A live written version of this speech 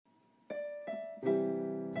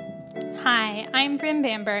Hi, I'm Bryn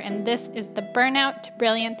Bamber, and this is the Burnout to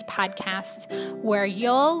Brilliance podcast, where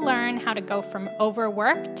you'll learn how to go from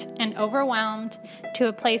overworked and overwhelmed to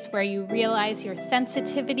a place where you realize your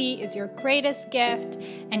sensitivity is your greatest gift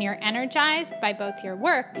and you're energized by both your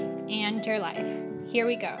work and your life. Here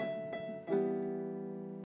we go.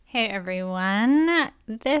 Hey everyone,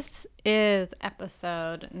 this is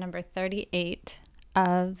episode number 38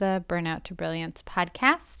 of the Burnout to Brilliance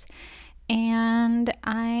podcast. And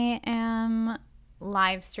I am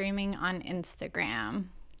live streaming on Instagram.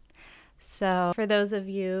 So for those of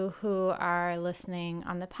you who are listening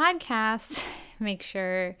on the podcast, make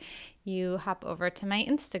sure you hop over to my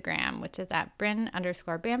Instagram, which is at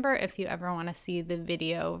Bryn_Bamber, if you ever want to see the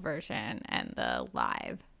video version and the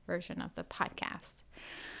live version of the podcast.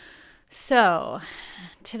 So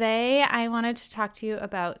today I wanted to talk to you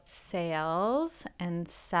about sales and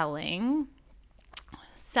selling.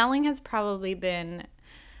 Selling has probably been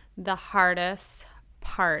the hardest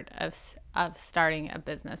part of starting a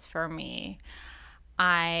business for me.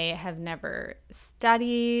 I have never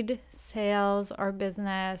studied sales or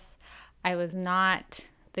business. I was not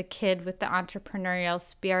the kid with the entrepreneurial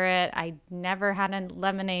spirit. I never had a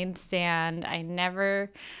lemonade stand. I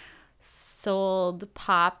never sold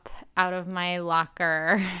pop out of my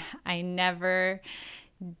locker. I never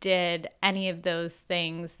did any of those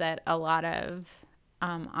things that a lot of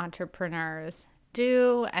entrepreneurs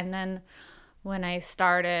do. And then when I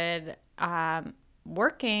started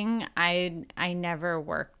working, I never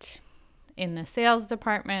worked in the sales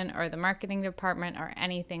department or the marketing department or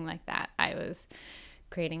anything like that. I was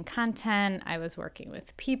creating content. I was working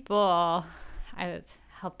with people. I was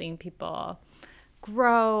helping people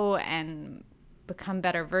grow and become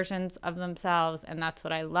better versions of themselves. And that's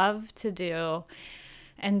what I love to do.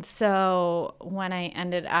 And so when I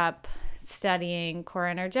ended up studying core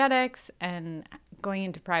energetics and going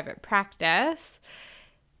into private practice,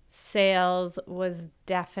 sales was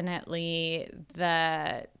definitely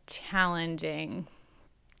the challenging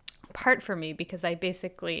part for me because I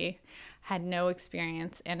basically had no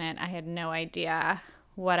experience in it. I had no idea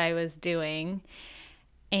what I was doing,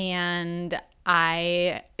 and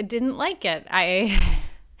I didn't like it.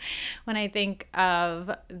 When I think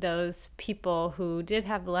of those people who did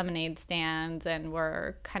have lemonade stands and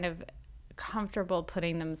were kind of comfortable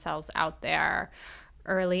putting themselves out there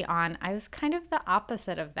early on, I was kind of the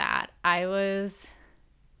opposite of that. I was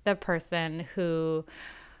the person who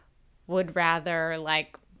would rather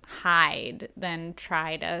hide than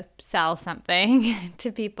try to sell something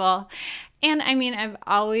to people. And I mean, I've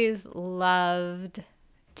always loved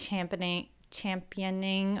championing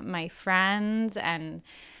my friends and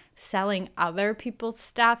selling other people's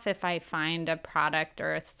stuff. If I find a product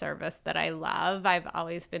or a service that I love, I've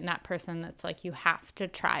always been that person that's like, you have to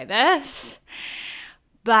try this.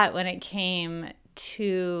 But when it came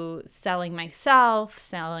to selling myself,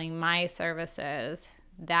 selling my services,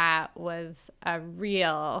 that was a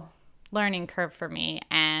real learning curve for me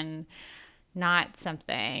and not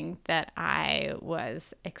something that I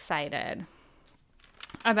was excited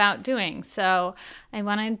about doing. So I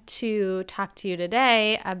wanted to talk to you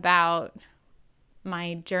today about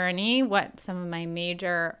my journey, what some of my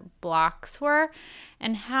major blocks were,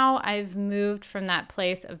 and how I've moved from that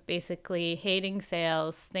place of basically hating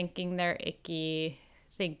sales, thinking they're icky,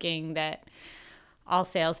 thinking that all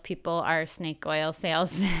salespeople are snake oil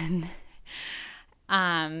salesmen,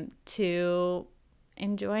 to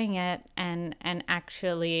enjoying it. And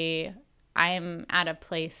actually, I'm at a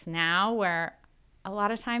place now where a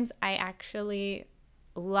lot of times I actually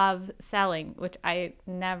love selling, which I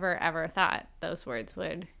never ever thought those words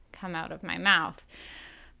would come out of my mouth.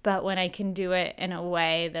 But when I can do it in a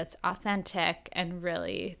way that's authentic and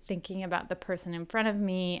really thinking about the person in front of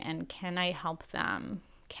me and can I help them?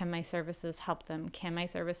 Can my services help them? Can my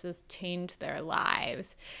services change their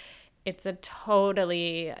lives? It's a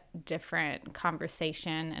totally different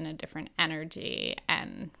conversation and a different energy,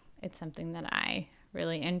 and it's something that I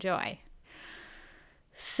really enjoy.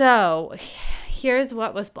 So here's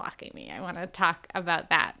what was blocking me. I want to talk about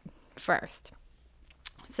that first.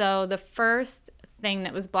 So the first thing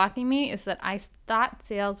that was blocking me is that I thought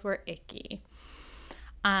sales were icky.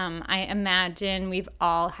 I imagine we've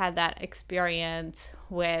all had that experience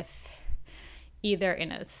with either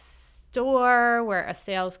in a store where a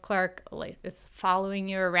sales clerk is following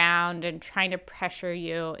you around and trying to pressure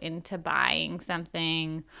you into buying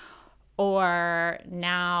something, or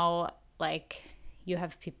now you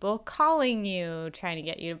have people calling you, trying to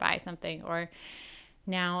get you to buy something, or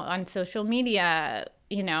now on social media,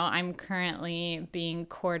 I'm currently being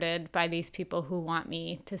courted by these people who want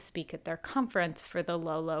me to speak at their conference for the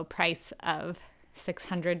low price of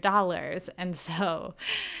 $600. And so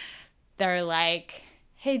they're like,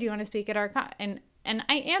 hey, do you want to speak at our and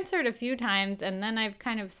I answered a few times, and then I've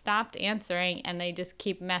kind of stopped answering, and they just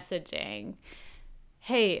keep messaging,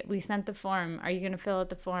 hey, we sent the form. Are you going to fill out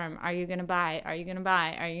the form? Are you going to buy? Are you going to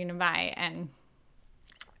buy? Are you going to buy? And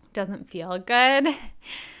it doesn't feel good.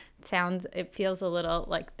 It feels a little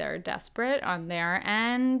like they're desperate on their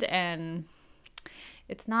end, and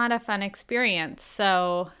it's not a fun experience.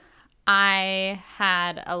 So I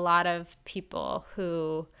had a lot of people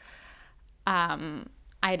who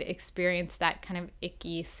I'd experienced that kind of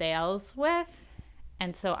icky sales with,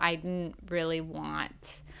 and so I didn't really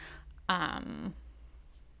want I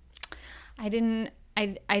didn't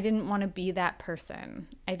want to be that person.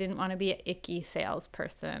 I didn't want to be an icky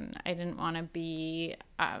salesperson. I didn't want to be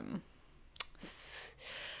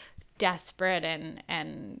desperate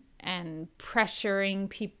and pressuring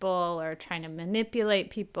people or trying to manipulate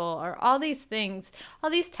people or all these things, all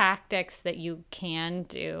these tactics that you can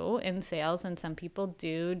do in sales, and some people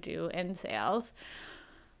do in sales.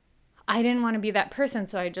 I didn't want to be that person,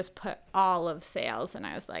 so I just put all of sales, and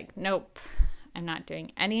I was like, nope, I'm not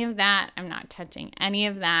doing any of that. I'm not touching any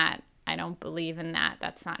of that. I don't believe in that.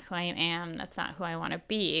 That's not who I am. That's not who I want to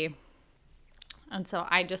be. And so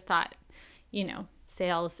I just thought,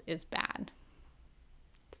 sales is bad.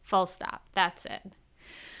 Full stop. That's it.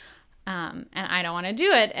 And I don't want to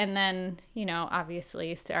do it. And then,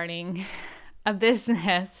 obviously starting a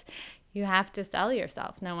business, you have to sell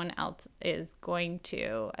yourself. No one else is going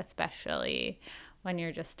to, especially when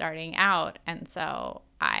you're just starting out. And so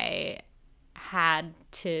I had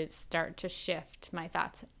to start to shift my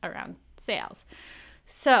thoughts around sales.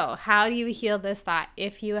 So how do you heal this thought?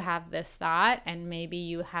 If you have this thought, and maybe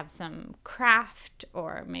you have some craft,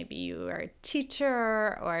 or maybe you are a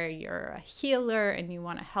teacher, or you're a healer and you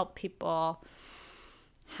want to help people,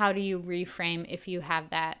 how do you reframe if you have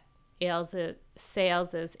that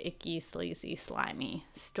sales is icky, sleazy, slimy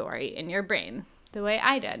story in your brain, the way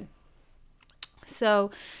I did?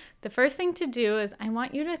 So the first thing to do is I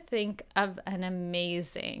want you to think of an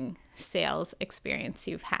amazing sales experience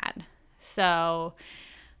you've had. So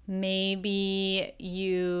maybe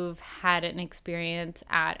you've had an experience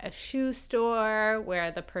at a shoe store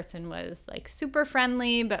where the person was like super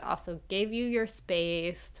friendly, but also gave you your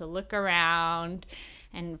space to look around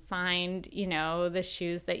and find, the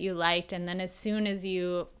shoes that you liked. And then as soon as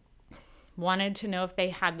you wanted to know if they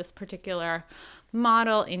had this particular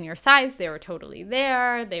model in your size, they were totally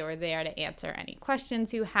there. They were there to answer any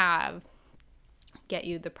questions you have, get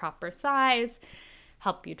you the proper size,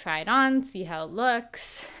 help you try it on, see how it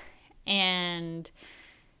looks. And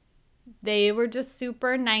they were just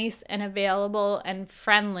super nice and available and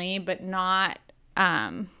friendly, but not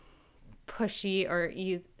pushy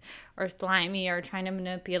or slimy or trying to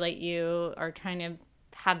manipulate you or trying to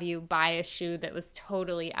have you buy a shoe that was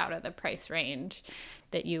totally out of the price range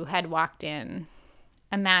that you had walked in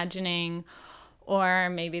imagining. Or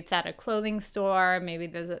maybe it's at a clothing store. Maybe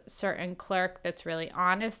there's a certain clerk that's really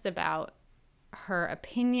honest about her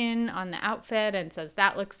opinion on the outfit and says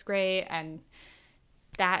that looks great, and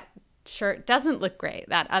that shirt doesn't look great.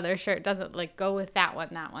 That other shirt doesn't go with that one.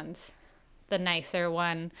 That one's the nicer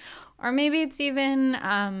one. Or maybe it's even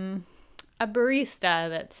a barista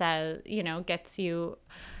that says, gets you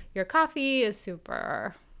your coffee, is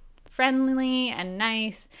super friendly and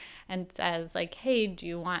nice, and says hey, do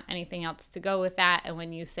you want anything else to go with that? And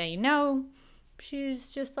when you say no, she's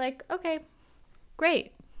just like, okay,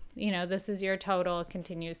 great. This is your total,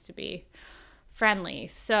 continues to be friendly.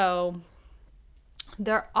 So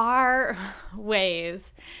there are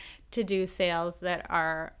ways to do sales that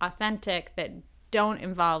are authentic, that don't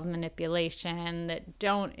involve manipulation, that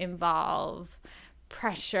don't involve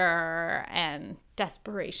pressure and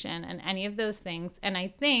desperation and any of those things. And I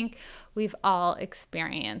think we've all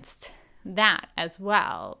experienced that as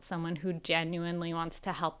well. Someone who genuinely wants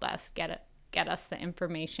to help us get us the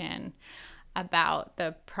information about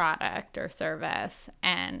the product or service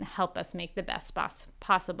and help us make the best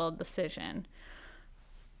possible decision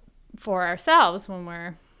for ourselves when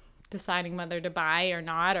we're deciding whether to buy or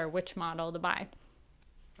not, or which model to buy.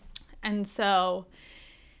 And so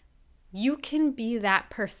you can be that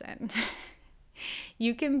person.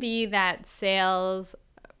 You can be that sales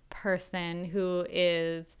person who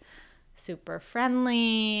is super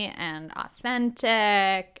friendly and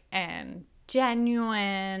authentic and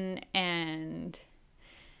genuine and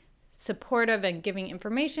supportive and giving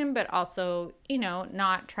information, but also,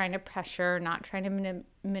 not trying to pressure, not trying to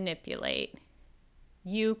manipulate.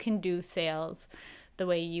 You can do sales the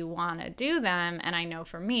way you want to do them. And I know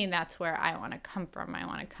for me, that's where I want to come from. I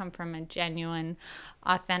want to come from a genuine,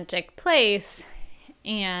 authentic place.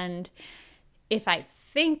 And if I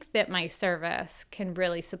think that my service can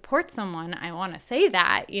really support someone, I want to say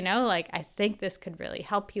that, like, I think this could really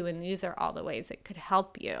help you, and these are all the ways it could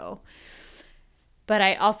help you. But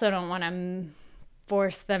I also don't want to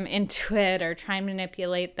force them into it or try and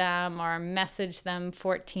manipulate them or message them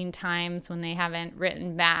 14 times when they haven't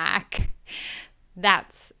written back.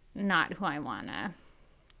 That's not who I want to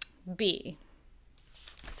be.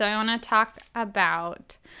 So I want to talk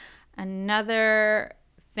about another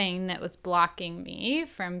thing that was blocking me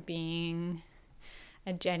from being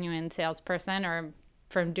a genuine salesperson or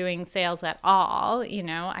from doing sales at all.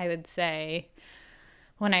 I would say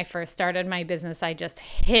when I first started my business, I just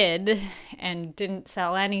hid and didn't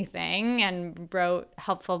sell anything and wrote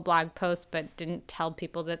helpful blog posts, but didn't tell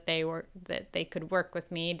people that they could work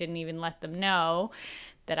with me. Didn't even let them know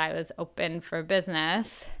that I was open for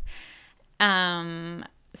business.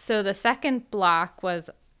 So the second block was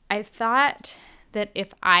I thought that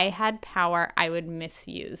if I had power, I would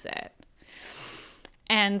misuse it.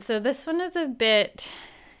 And so this one is a bit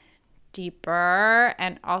deeper.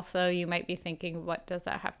 And also you might be thinking, what does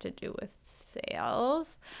that have to do with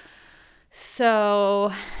sales?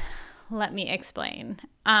 So let me explain.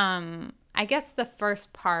 I guess the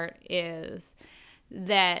first part is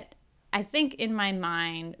that I think in my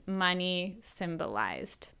mind, money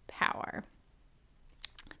symbolized power.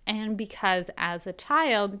 And because as a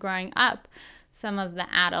child growing up, some of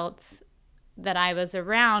the adults that I was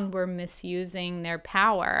around were misusing their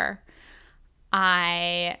power,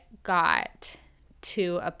 I got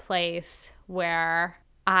to a place where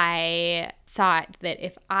I thought that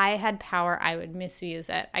if I had power, I would misuse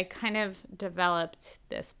it. I kind of developed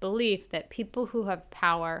this belief that people who have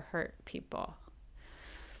power hurt people.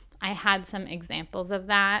 I had some examples of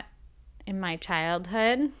that in my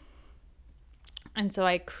childhood. And so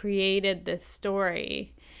I created this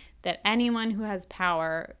story that anyone who has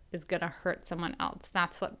power is going to hurt someone else.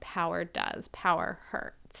 That's what power does. Power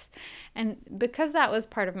hurts. And because that was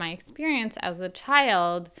part of my experience as a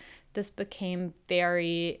child, this became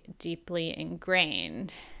very deeply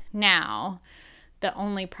ingrained. Now, the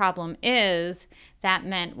only problem is that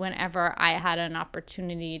meant whenever I had an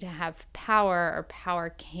opportunity to have power or power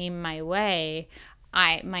came my way,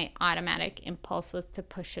 my automatic impulse was to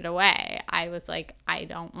push it away. I was like, I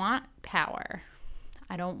don't want power.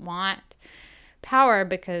 I don't want power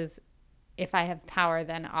because if I have power,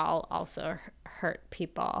 then I'll also hurt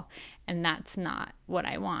people. And that's not what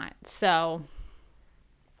I want. So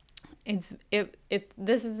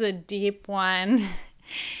this is a deep one.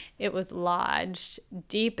 It was lodged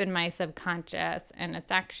deep in my subconscious, and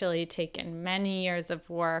it's actually taken many years of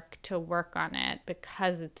work to work on it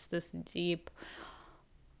because it's this deep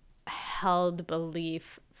held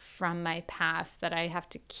belief from my past that I have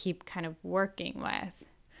to keep kind of working with.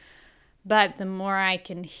 But the more I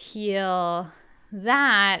can heal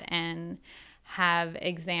that and have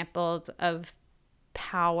examples of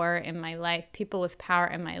power in my life, people with power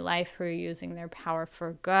in my life who are using their power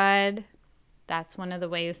for good, that's one of the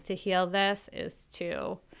ways to heal this, is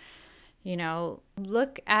to,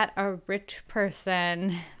 look at a rich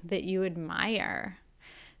person that you admire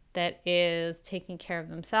that is taking care of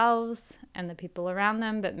themselves and the people around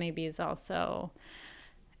them, but maybe is also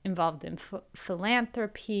involved in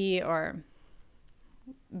philanthropy or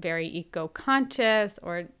very eco-conscious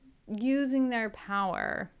or using their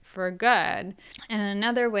power for good. And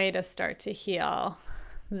another way to start to heal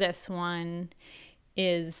this one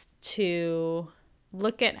is to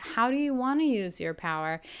look at how do you want to use your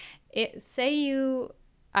power. Say you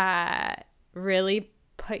really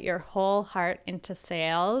put your whole heart into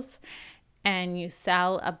sales and you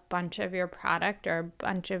sell a bunch of your product or a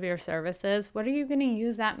bunch of your services. What are you going to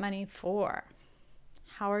use that money for?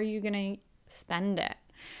 How are you going to spend it?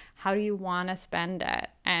 How do you want to spend it?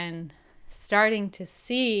 And starting to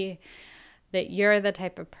see that you're the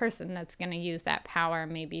type of person that's going to use that power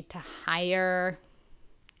maybe to hire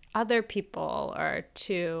other people or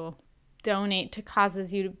to donate to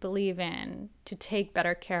causes you believe in, to take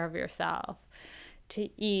better care of yourself, to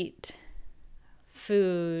eat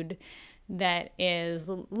food that is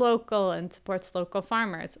local and supports local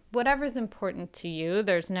farmers. Whatever's important to you.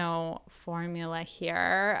 There's no formula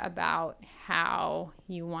here about how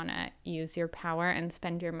you want to use your power and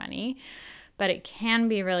spend your money, but it can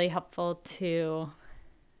be really helpful to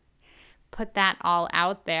put that all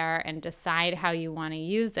out there and decide how you want to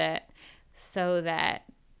use it so that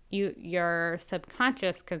your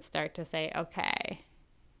subconscious can start to say, okay,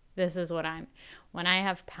 this is what when I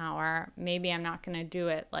have power, maybe I'm not going to do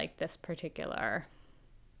it like this particular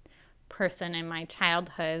person in my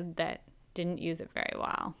childhood that didn't use it very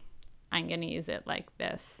well. I'm going to use it like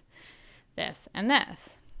this this and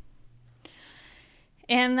this.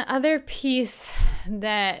 And the other piece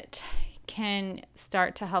that can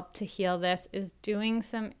start to help to heal this is doing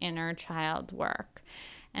some inner child work.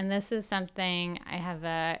 And this is something I have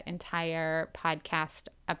an entire podcast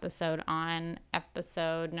episode on.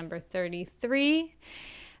 Episode number 33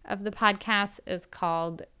 of the podcast is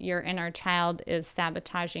called Your Inner Child is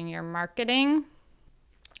Sabotaging Your Marketing.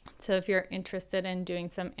 So if you're interested in doing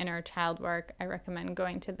some inner child work, I recommend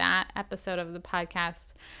going to that episode of the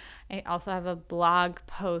podcast. I also have a blog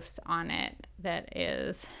post on it that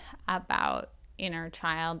is about inner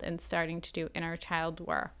child and starting to do inner child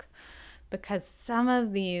work, because some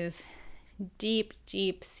of these deep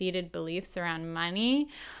seated beliefs around money,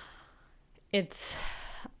 it's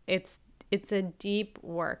a deep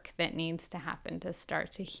work that needs to happen to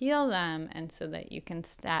start to heal them, and so that you can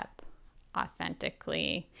step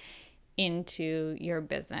authentically into your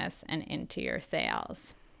business and into your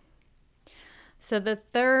sales. So the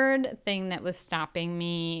third thing that was stopping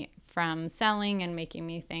me from selling and making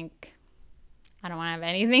me think I don't want to have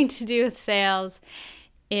anything to do with sales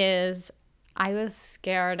is I was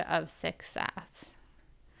scared of success.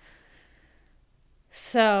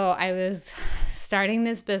 So I was starting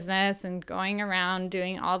this business and going around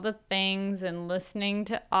doing all the things and listening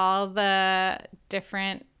to all the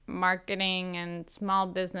different marketing and small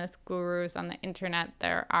business gurus on the internet.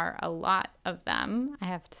 There are a lot of them, I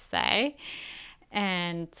have to say.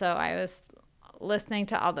 And so I was listening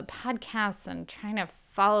to all the podcasts and trying to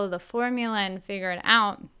follow the formula and figure it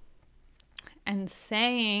out, and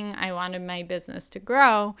saying I wanted my business to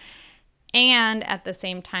grow. And at the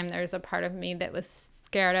same time, there's a part of me that was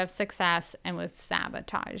scared of success and was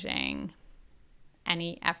sabotaging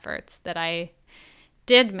any efforts that I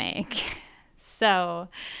did make. So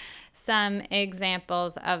some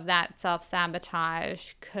examples of that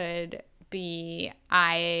self-sabotage could be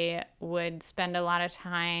I would spend a lot of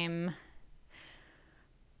time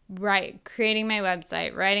creating my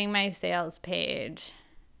website, writing my sales page,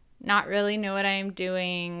 not really know what I'm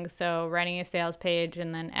doing. So writing a sales page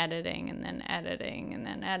and then editing and then editing and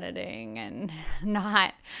then editing, and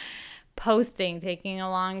not posting, taking a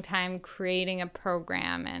long time creating a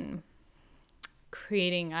program and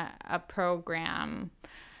creating a program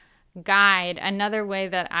guide. Another way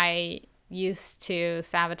that I used to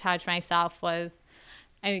sabotage myself was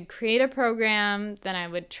I would create a program, then I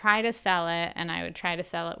would try to sell it, and I would try to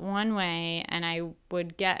sell it one way, and I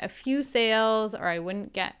would get a few sales, or I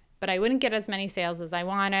wouldn't get as many sales as I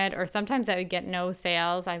wanted, or sometimes I would get no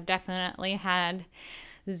sales. I've definitely had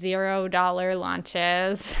 $0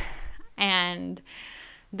 launches, and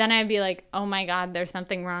then I'd be like, oh my God, there's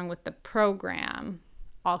something wrong with the program.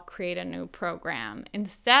 I'll create a new program.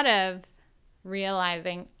 Instead of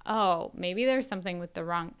realizing, oh, maybe there's something with the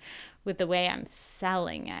way I'm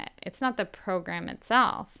selling it. It's not the program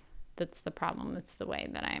itself that's the problem. It's the way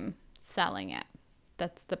that I'm selling it.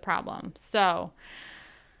 That's the problem. So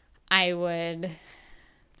I would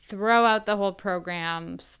throw out the whole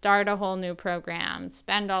program, start a whole new program,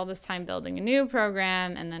 spend all this time building a new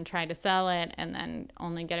program, and then try to sell it, and then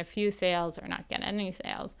only get a few sales or not get any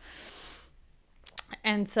sales.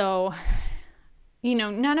 And so,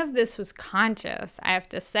 none of this was conscious, I have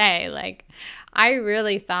to say. Like, I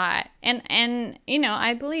really thought, and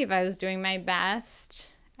I believe I was doing my best.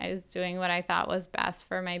 I was doing what I thought was best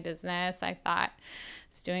for my business. I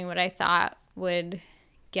was doing what I thought would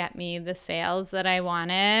get me the sales that I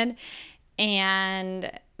wanted.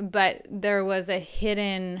 But there was a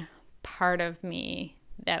hidden part of me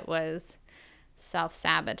that was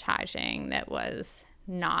self-sabotaging, that was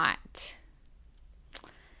not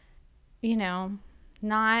doing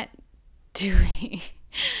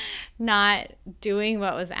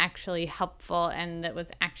what was actually helpful, and that was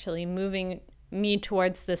actually moving me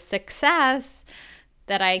towards the success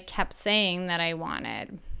that I kept saying that I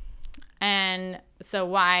wanted. And so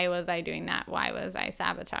why was I doing that? Why was I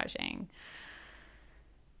sabotaging?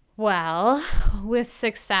 Well, with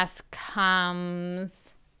success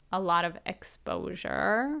comes a lot of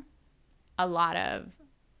exposure, a lot of,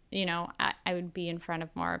 I would be in front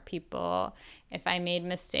of more people. If I made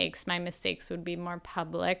mistakes, my mistakes would be more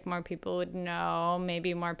public. More people would know.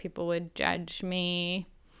 Maybe more people would judge me.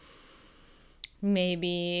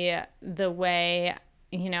 Maybe the way,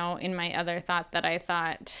 in my other thought that I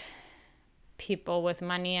thought people with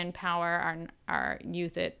money and power are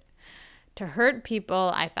use it to hurt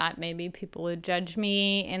people, I thought maybe people would judge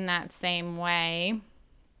me in that same way.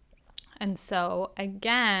 And so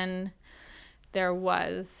again, there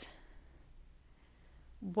was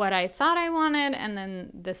what I thought I wanted, and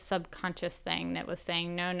then the subconscious thing that was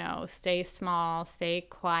saying, no, stay small, stay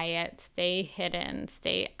quiet, stay hidden,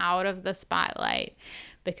 stay out of the spotlight,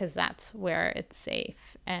 because that's where it's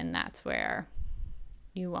safe and that's where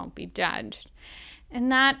you won't be judged.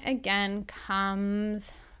 And that, again,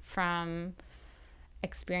 comes from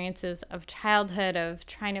experiences of childhood, of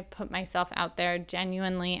trying to put myself out there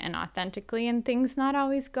genuinely and authentically, and things not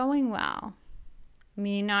always going well.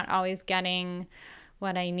 Me not always getting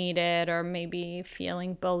what I needed, or maybe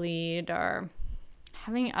feeling bullied, or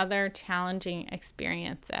having other challenging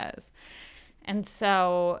experiences. And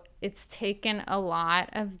so it's taken a lot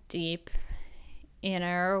of deep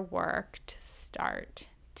inner work to start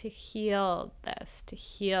to heal this, to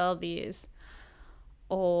heal these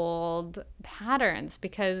old patterns,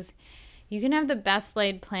 because you can have the best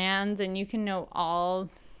laid plans and you can know all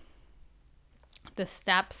the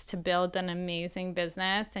steps to build an amazing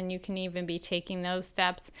business, and you can even be taking those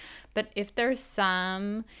steps. But if there's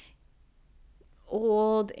some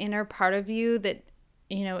old inner part of you that,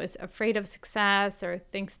 is afraid of success or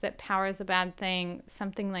thinks that power is a bad thing,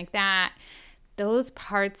 something like that, those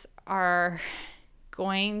parts are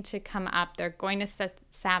going to come up. They're going to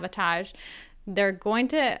sabotage. They're going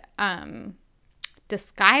to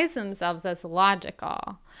disguise themselves as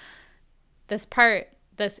logical. This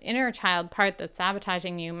inner child part that's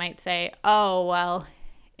sabotaging you might say, oh, well,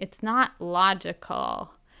 it's not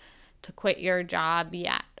logical to quit your job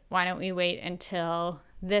yet. Why don't we wait until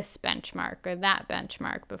this benchmark or that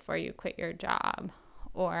benchmark before you quit your job?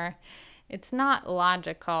 Or it's not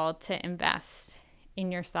logical to invest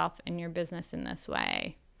in yourself and your business in this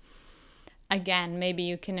way. Again, maybe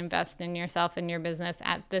you can invest in yourself and your business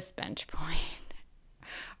at this bench point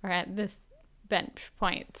or at this bench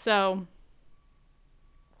point. So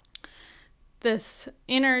this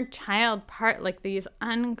inner child part, like these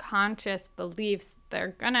unconscious beliefs,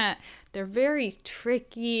 they're very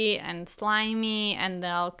tricky and slimy, and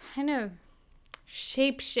they'll kind of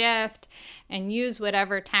shapeshift and use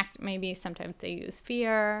whatever maybe sometimes they use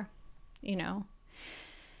fear,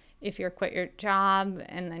 if you quit your job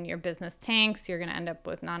and then your business tanks, you're going to end up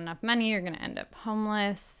with not enough money. You're going to end up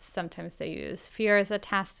homeless. Sometimes they use fear as a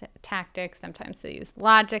tactic. Sometimes they use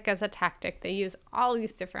logic as a tactic. They use all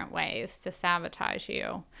these different ways to sabotage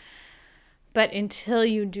you. But until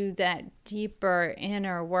you do that deeper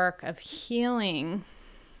inner work of healing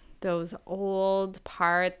those old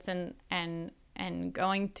parts and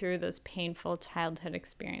going through those painful childhood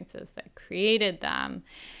experiences that created them,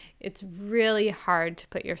 it's really hard to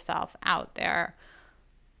put yourself out there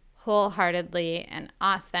wholeheartedly and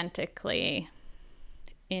authentically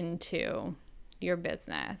into your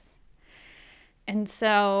business. And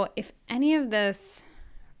so if any of this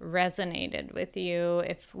resonated with you,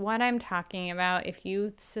 if what I'm talking about, if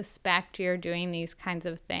you suspect you're doing these kinds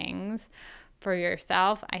of things for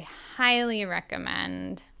yourself, I highly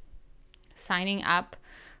recommend signing up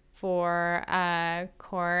for a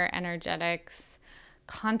Core Energetics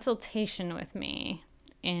consultation with me.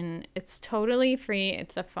 And it's totally free.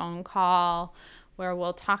 It's a phone call where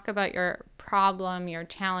we'll talk about your problem, your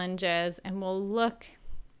challenges, and we'll look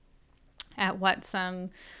at what some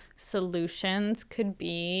solutions could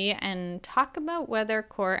be and talk about whether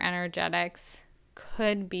Core Energetics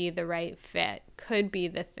could be the right fit, could be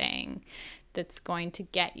the thing that's going to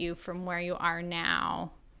get you from where you are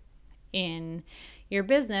now in your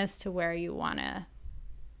business to where you want to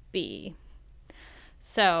be.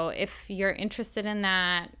 So if you're interested in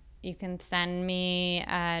that, you can send me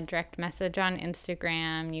a direct message on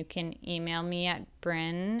Instagram. You can email me at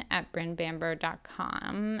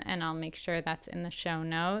bryn@brynbamber.com, and I'll make sure that's in the show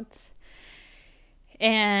notes.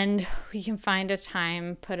 And we can find a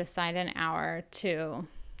time, put aside an hour to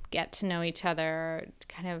get to know each other,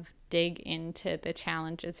 kind of dig into the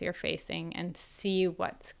challenges you're facing and see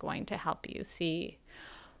what's going to help you, see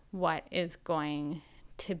what is going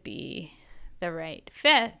to be the right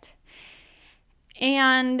fit.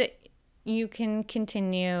 And you can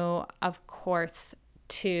continue, of course,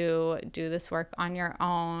 to do this work on your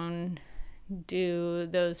own, do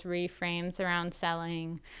those reframes around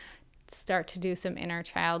selling, start to do some inner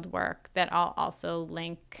child work that I'll also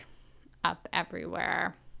link up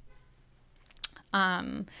everywhere.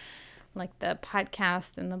 Like the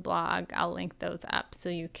podcast and the blog, I'll link those up so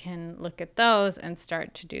you can look at those and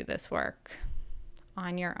start to do this work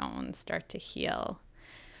on your own, start to heal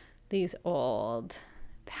these old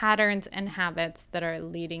patterns and habits that are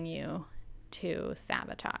leading you to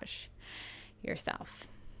sabotage yourself.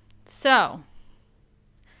 So,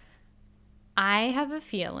 I have a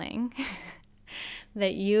feeling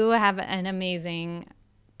that you have an amazing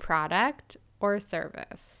product or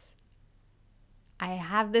service. I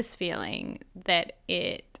have this feeling that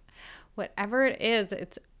whatever it is,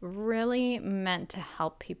 it's really meant to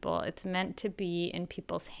help people. It's meant to be in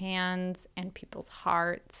people's hands and people's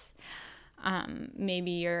hearts.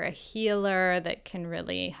 Maybe you're a healer that can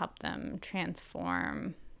really help them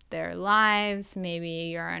transform their lives.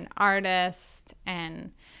 Maybe you're an artist,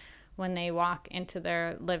 and when they walk into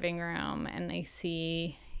their living room and they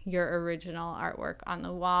see your original artwork on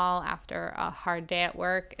the wall after a hard day at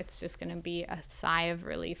work, it's just going to be a sigh of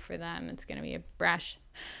relief for them. It's going to be a breath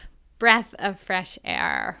of fresh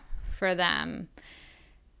air for them.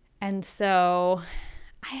 And so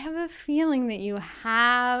I have a feeling that you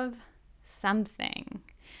have something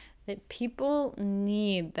that people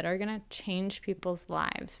need that are going to change people's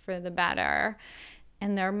lives for the better.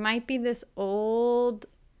 And there might be this old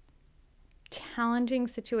challenging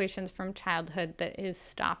situations from childhood that is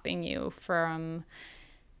stopping you from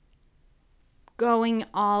going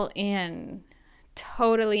all in,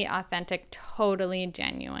 totally authentic, totally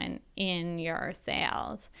genuine in your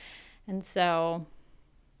sales. And so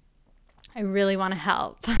I really want to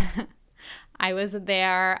help. I was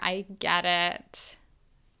there. I get it.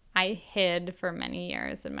 I hid for many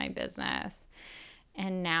years in my business.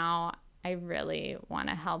 And now I really want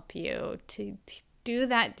to help you to do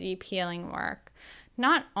that deep healing work.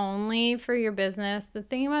 Not only for your business, the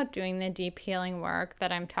thing about doing the deep healing work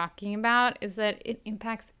that I'm talking about is that it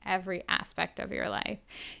impacts every aspect of your life.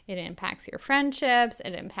 It impacts your friendships,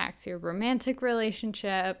 it impacts your romantic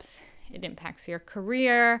relationships, it impacts your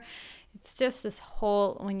career. It's just this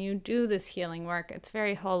whole, when you do this healing work, it's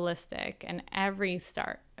very holistic, and every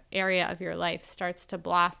area of your life starts to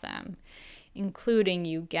blossom, including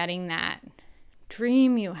you getting that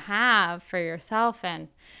dream you have for yourself and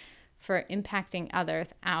for impacting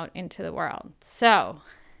others out into the world. So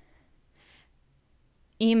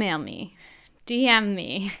email me, DM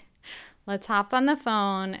me. Let's hop on the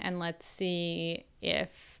phone and let's see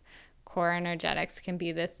if Core Energetics can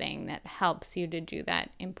be the thing that helps you to do that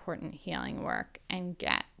important healing work and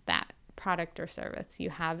get that product or service you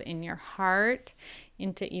have in your heart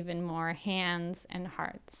into even more hands and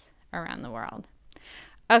hearts around the world.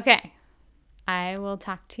 Okay, I will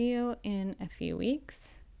talk to you in a few weeks.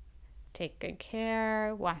 Take good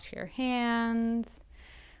care, wash your hands,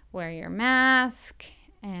 wear your mask,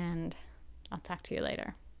 and I'll talk to you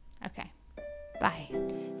later. Okay, bye.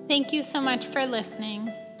 Thank you so much for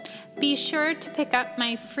listening. Be sure to pick up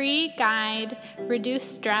my free guide, Reduce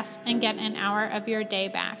Stress and Get an Hour of Your Day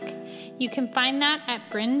Back. You can find that at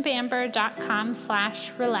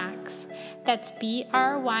brynbamber.com/relax. That's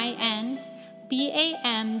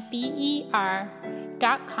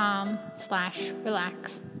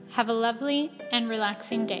BrynBamber.com/relax. Have a lovely and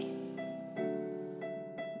relaxing day.